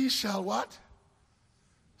 she shall what?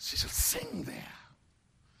 She shall sing there,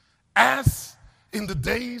 as in the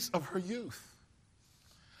days of her youth,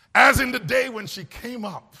 as in the day when she came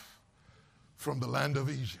up from the land of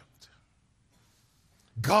Egypt.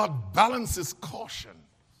 God balances caution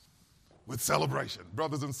with celebration.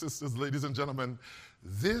 Brothers and sisters, ladies and gentlemen,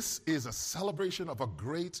 this is a celebration of a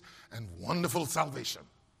great and wonderful salvation.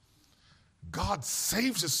 God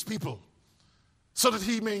saves his people so that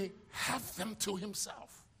he may have them to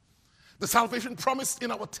himself. The salvation promised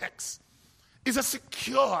in our text is a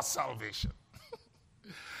secure salvation.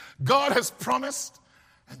 God has promised,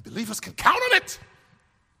 and believers can count on it.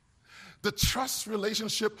 The trust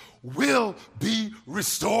relationship will be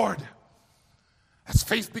restored. As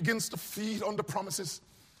faith begins to feed on the promises,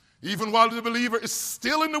 even while the believer is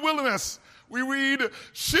still in the wilderness, we read,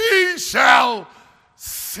 she shall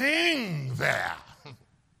sing there.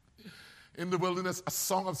 In the wilderness, a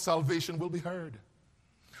song of salvation will be heard.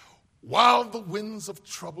 While the winds of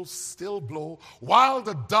trouble still blow, while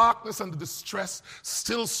the darkness and the distress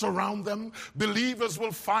still surround them, believers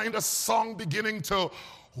will find a song beginning to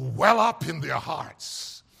well up in their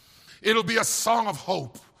hearts. It'll be a song of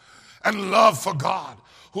hope and love for God,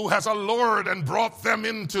 who has allured and brought them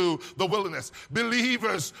into the wilderness.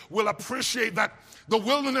 Believers will appreciate that the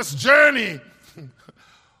wilderness journey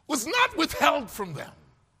was not withheld from them.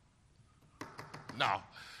 Now,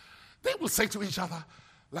 they will say to each other,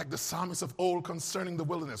 like the psalmist of old concerning the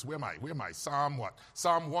wilderness. Where am I? Psalm what?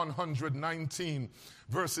 Psalm 119,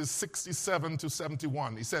 verses 67 to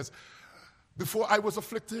 71. He says, before I was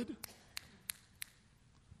afflicted,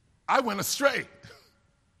 I went astray.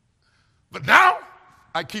 But now,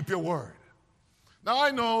 I keep your word. Now,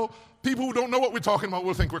 I know people who don't know what we're talking about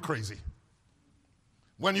will think we're crazy.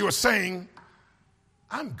 When you are saying,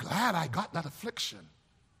 I'm glad I got that affliction.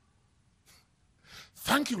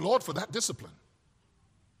 Thank you, Lord, for that discipline.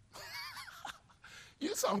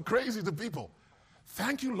 You sound crazy to people.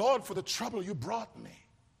 Thank you, Lord, for the trouble you brought me.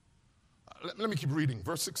 Let me keep reading.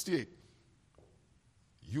 Verse 68.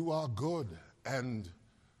 You are good and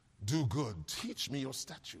do good. Teach me your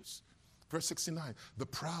statutes. Verse 69. The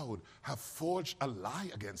proud have forged a lie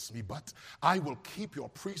against me, but I will keep your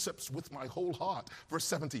precepts with my whole heart. Verse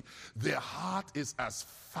 70. Their heart is as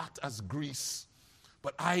fat as grease,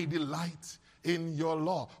 but I delight in your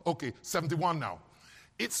law. Okay, 71 now.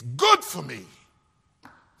 It's good for me.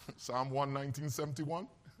 Psalm 119, 71.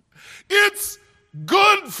 It's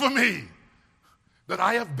good for me that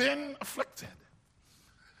I have been afflicted,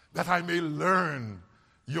 that I may learn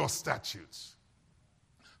your statutes.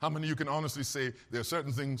 How many of you can honestly say there are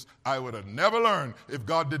certain things I would have never learned if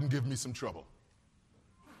God didn't give me some trouble?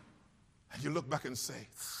 And you look back and say,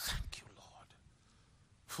 thank you, Lord,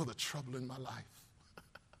 for the trouble in my life.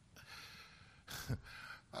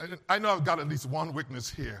 I know I've got at least one witness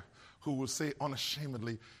here who will say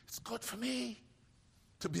unashamedly, it's good for me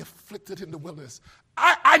to be afflicted in the wilderness.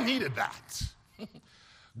 I needed that.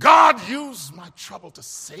 God used my trouble to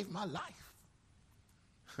save my life.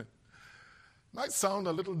 Might sound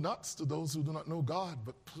a little nuts to those who do not know God,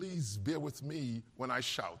 but please bear with me when I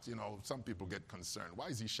shout. You know, some people get concerned. Why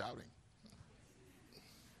is he shouting?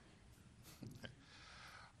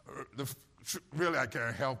 Really, I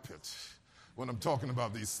can't help it when I'm talking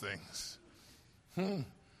about these things.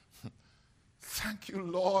 Thank you,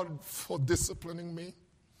 Lord, for disciplining me.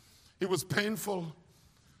 It was painful,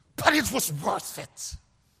 but it was worth it.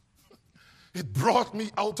 It brought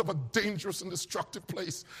me out of a dangerous and destructive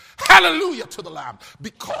place. Hallelujah to the Lamb.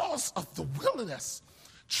 Because of the wilderness,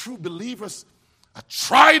 true believers are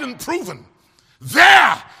tried and proven.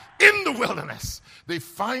 There, in the wilderness, they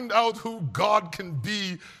find out who God can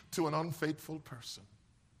be to an unfaithful person.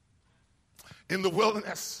 In the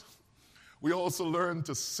wilderness, we also learn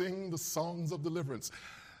to sing the songs of deliverance.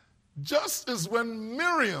 Just as when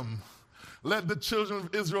Miriam led the children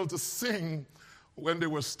of Israel to sing when they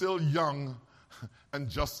were still young and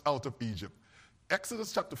just out of Egypt.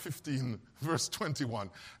 Exodus chapter 15, verse 21.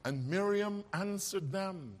 And Miriam answered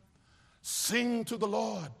them, sing to the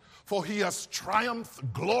Lord, for he has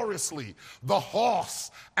triumphed gloriously. The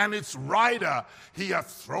horse and its rider he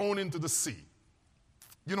hath thrown into the sea.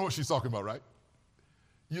 You know what she's talking about, right?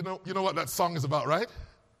 You know what that song is about, right?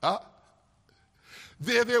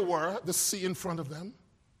 There they were, the sea in front of them,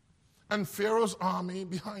 and Pharaoh's army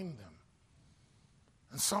behind them.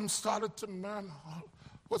 And some started to murmur,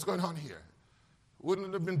 what's going on here? Wouldn't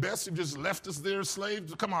it have been best if you just left us there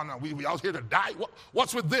slaves? Come on now, we out here to die?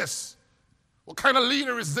 What's with this? What kind of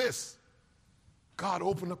leader is this? God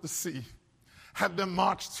opened up the sea, had them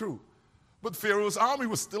march through. But Pharaoh's army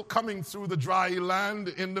was still coming through the dry land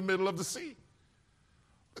in the middle of the sea.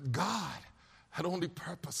 But God had only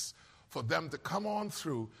purpose for them to come on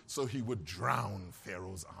through so he would drown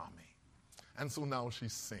Pharaoh's army. And so now she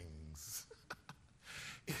sings.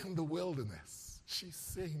 In the wilderness, she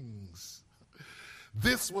sings.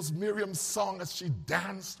 This was Miriam's song as she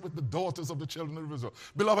danced with the daughters of the children of Israel.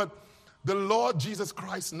 Beloved, the Lord Jesus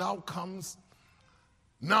Christ now becomes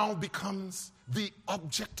the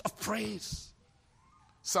object of praise.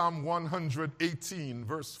 Psalm 118,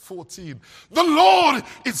 verse 14. The Lord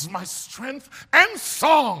is my strength and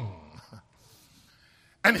song,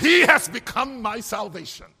 and he has become my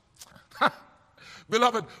salvation.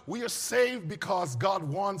 Beloved, we are saved because God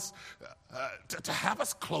wants to have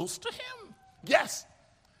us close to him. Yes,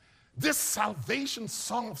 this salvation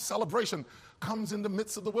song of celebration comes in the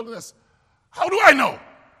midst of the wilderness. How do I know?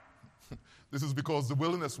 This is because the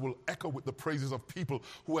wilderness will echo with the praises of people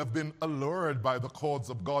who have been allured by the cords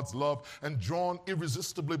of God's love and drawn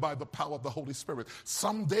irresistibly by the power of the Holy Spirit.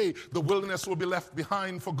 Someday the wilderness will be left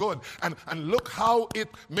behind for good. And look how it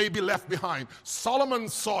may be left behind. Solomon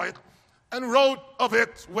saw it and wrote of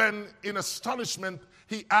it when, in astonishment,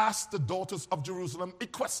 he asked the daughters of Jerusalem a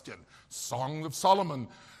question. Song of Solomon,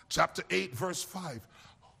 chapter 8, verse 5.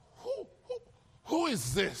 Who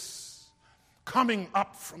is this coming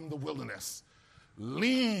up from the wilderness,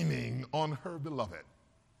 leaning on her beloved?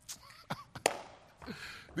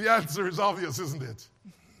 The answer is obvious, isn't it?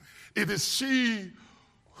 It is she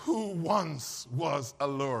who once was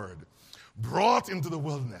allured, brought into the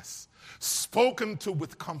wilderness, spoken to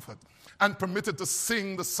with comfort, and permitted to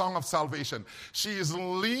sing the song of salvation. She is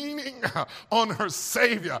leaning on her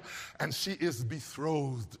Savior, and she is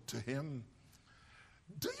betrothed to him.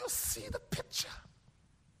 Do you see the picture?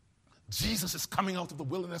 Jesus is coming out of the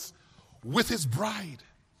wilderness with his bride,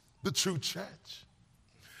 the true church.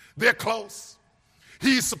 They're close.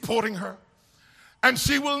 He's supporting her. And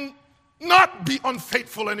she will not be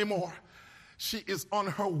unfaithful anymore. She is on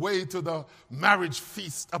her way to the marriage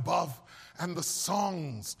feast above. And the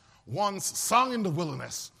songs once sung in the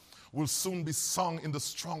wilderness will soon be sung in the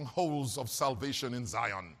strongholds of salvation in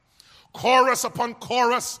Zion. Chorus upon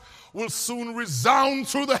chorus will soon resound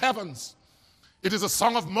through the heavens. It is a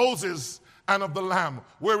song of Moses and of the Lamb.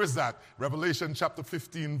 Where is that? Revelation chapter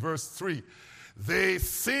 15, verse 3. They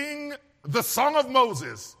sing the song of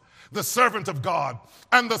Moses, the servant of God,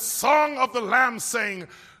 and the song of the Lamb, saying,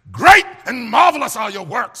 great and marvelous are your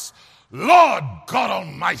works, Lord God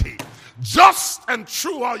Almighty. Just and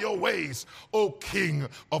true are your ways, O King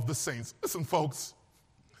of the saints. Listen, folks.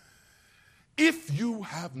 If you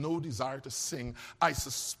have no desire to sing, I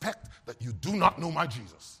suspect that you do not know my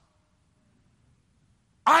Jesus.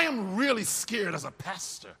 I am really scared as a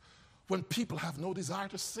pastor when people have no desire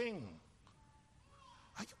to sing.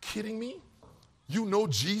 Are you kidding me? You know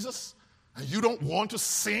Jesus and you don't want to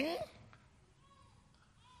sing?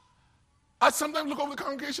 I sometimes look over the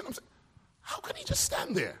congregation and say, how can he just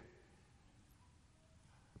stand there?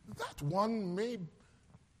 That one may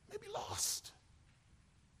be lost.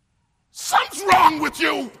 Something's wrong with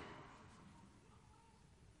you.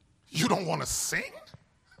 You don't want to sing?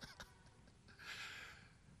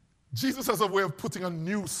 Jesus has a way of putting a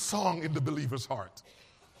new song in the believer's heart.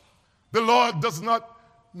 The Lord does not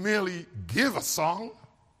merely give a song.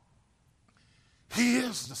 He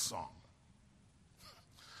is the song.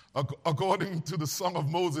 According to the Song of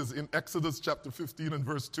Moses in Exodus chapter 15 and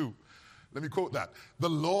verse 2, let me quote that. The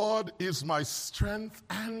Lord is my strength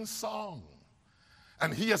and song,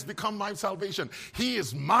 and he has become my salvation. He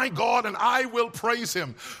is my God, and I will praise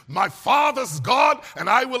him. My Father's God, and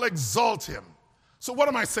I will exalt him. So what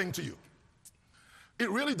am I saying to you? It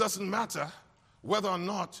really doesn't matter whether or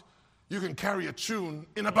not you can carry a tune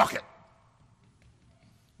in a bucket.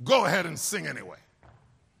 Go ahead and sing anyway.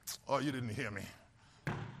 Oh, you didn't hear me.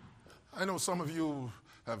 I know some of you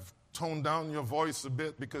have toned down your voice a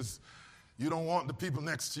bit because you don't want the people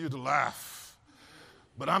next to you to laugh.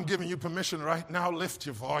 But I'm giving you permission right now. Lift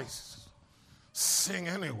your voice. Sing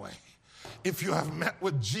anyway. If you have met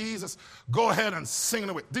with Jesus, go ahead and sing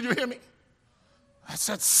anyway. Did you hear me? I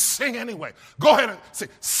said sing anyway. Go ahead and sing.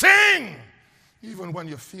 Sing! Even when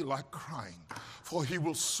you feel like crying, for he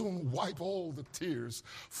will soon wipe all the tears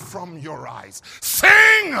from your eyes.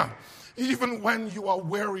 Sing! Even when you are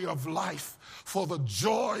weary of life, for the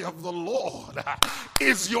joy of the Lord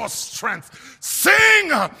is your strength.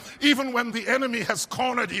 Sing! Even when the enemy has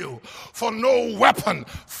cornered you, for no weapon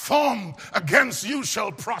formed against you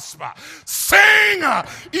shall prosper. Sing!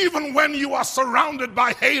 Even when you are surrounded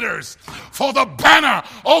by haters, for the banner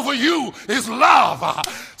over you is love.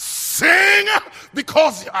 Sing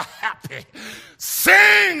because you're happy.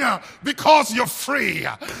 Sing because you're free.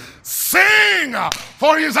 Sing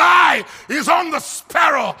for his eye is on the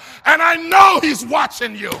sparrow, and I know he's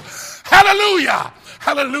watching you. Hallelujah.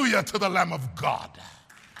 Hallelujah to the Lamb of God.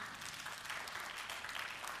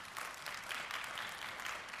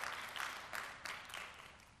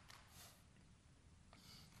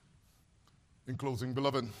 In closing,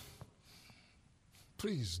 beloved,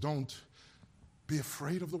 please don't be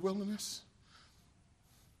afraid of the wilderness.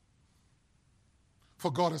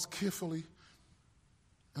 For God has carefully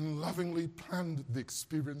and lovingly planned the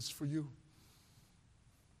experience for you.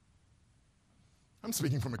 I'm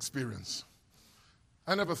speaking from experience.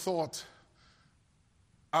 I never thought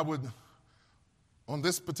I would, on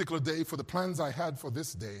this particular day, for the plans I had for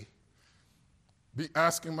this day, be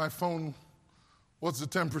asking my phone, what's the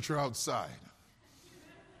temperature outside?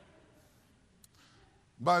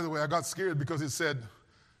 By the way, I got scared because it said,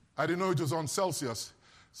 I didn't know it was on Celsius.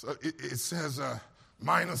 So it says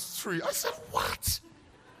 -3. I said, what?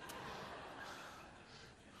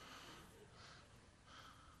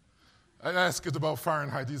 I asked it about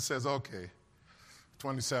Fahrenheit. He says, okay,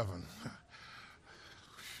 27.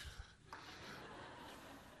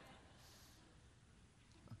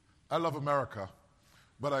 I love America,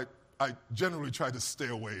 but I generally try to stay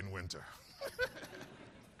away in winter.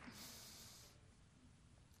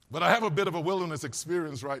 But I have a bit of a wilderness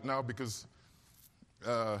experience right now because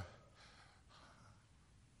for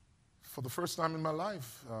the first time in my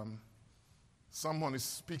life, someone is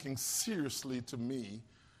speaking seriously to me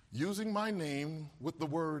using my name with the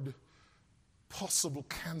word possible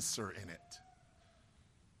cancer in it.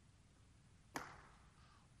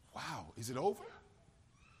 Wow, is it over?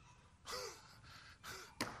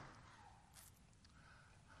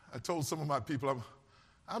 I told some of my people,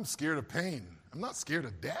 I'm scared of pain. I'm not scared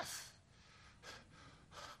of death.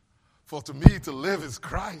 For to me to live is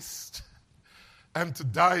Christ and to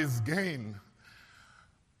die is gain.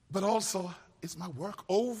 But also, is my work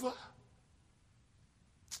over?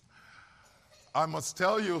 I must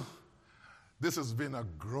tell you, this has been a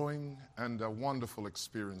growing and a wonderful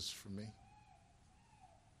experience for me.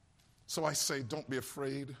 So I say, don't be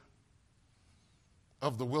afraid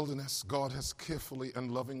of the wilderness God has carefully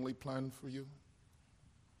and lovingly planned for you.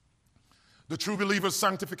 The true believer's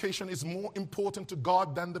sanctification is more important to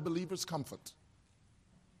God than the believer's comfort.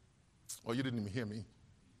 Oh, you didn't even hear me.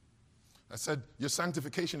 I said your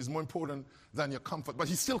sanctification is more important than your comfort, but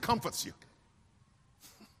he still comforts you.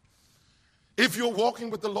 If you're walking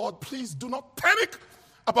with the Lord, please do not panic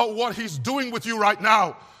about what he's doing with you right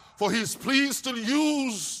now, for he's pleased to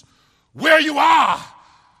use where you are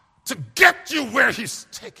to get you where he's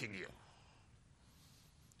taking you.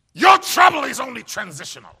 Your trouble is only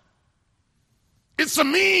transitional. It's a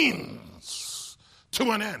means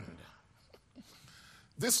to an end.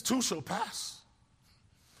 This too shall pass.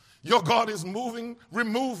 Your God is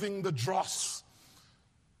removing the dross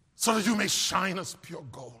so that you may shine as pure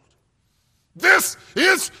gold. This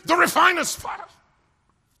is the refiner's fire.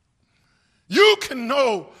 You can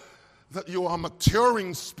know that you are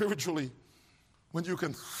maturing spiritually when you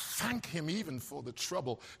can thank him even for the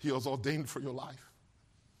trouble he has ordained for your life.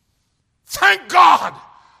 Thank God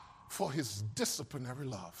for his disciplinary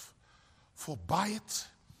love. For by it,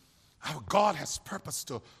 our God has purposed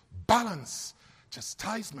to balance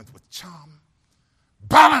chastisement with charm,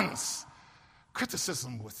 balance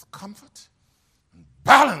criticism with comfort, and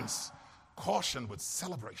balance caution with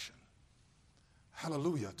celebration.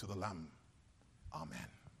 Hallelujah to the Lamb. Amen.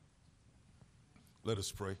 Let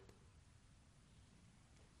us pray.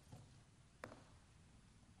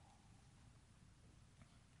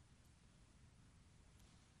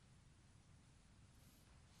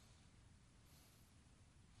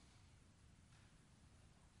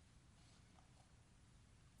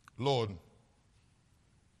 Lord,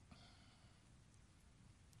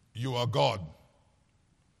 you are God,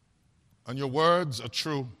 and your words are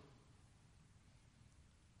true.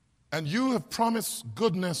 And you have promised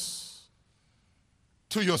goodness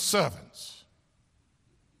to your servants.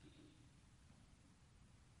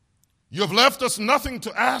 You have left us nothing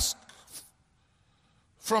to ask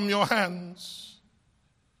from your hands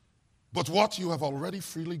but what you have already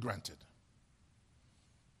freely granted.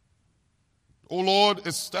 O Lord,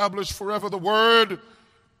 establish forever the word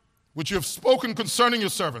which you have spoken concerning your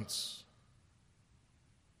servants.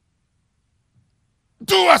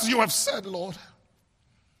 Do as you have said, Lord,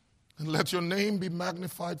 and let your name be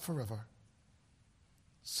magnified forever,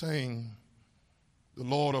 saying, the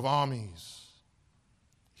Lord of armies,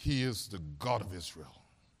 he is the God of Israel.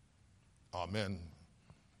 Amen.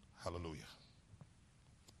 Hallelujah.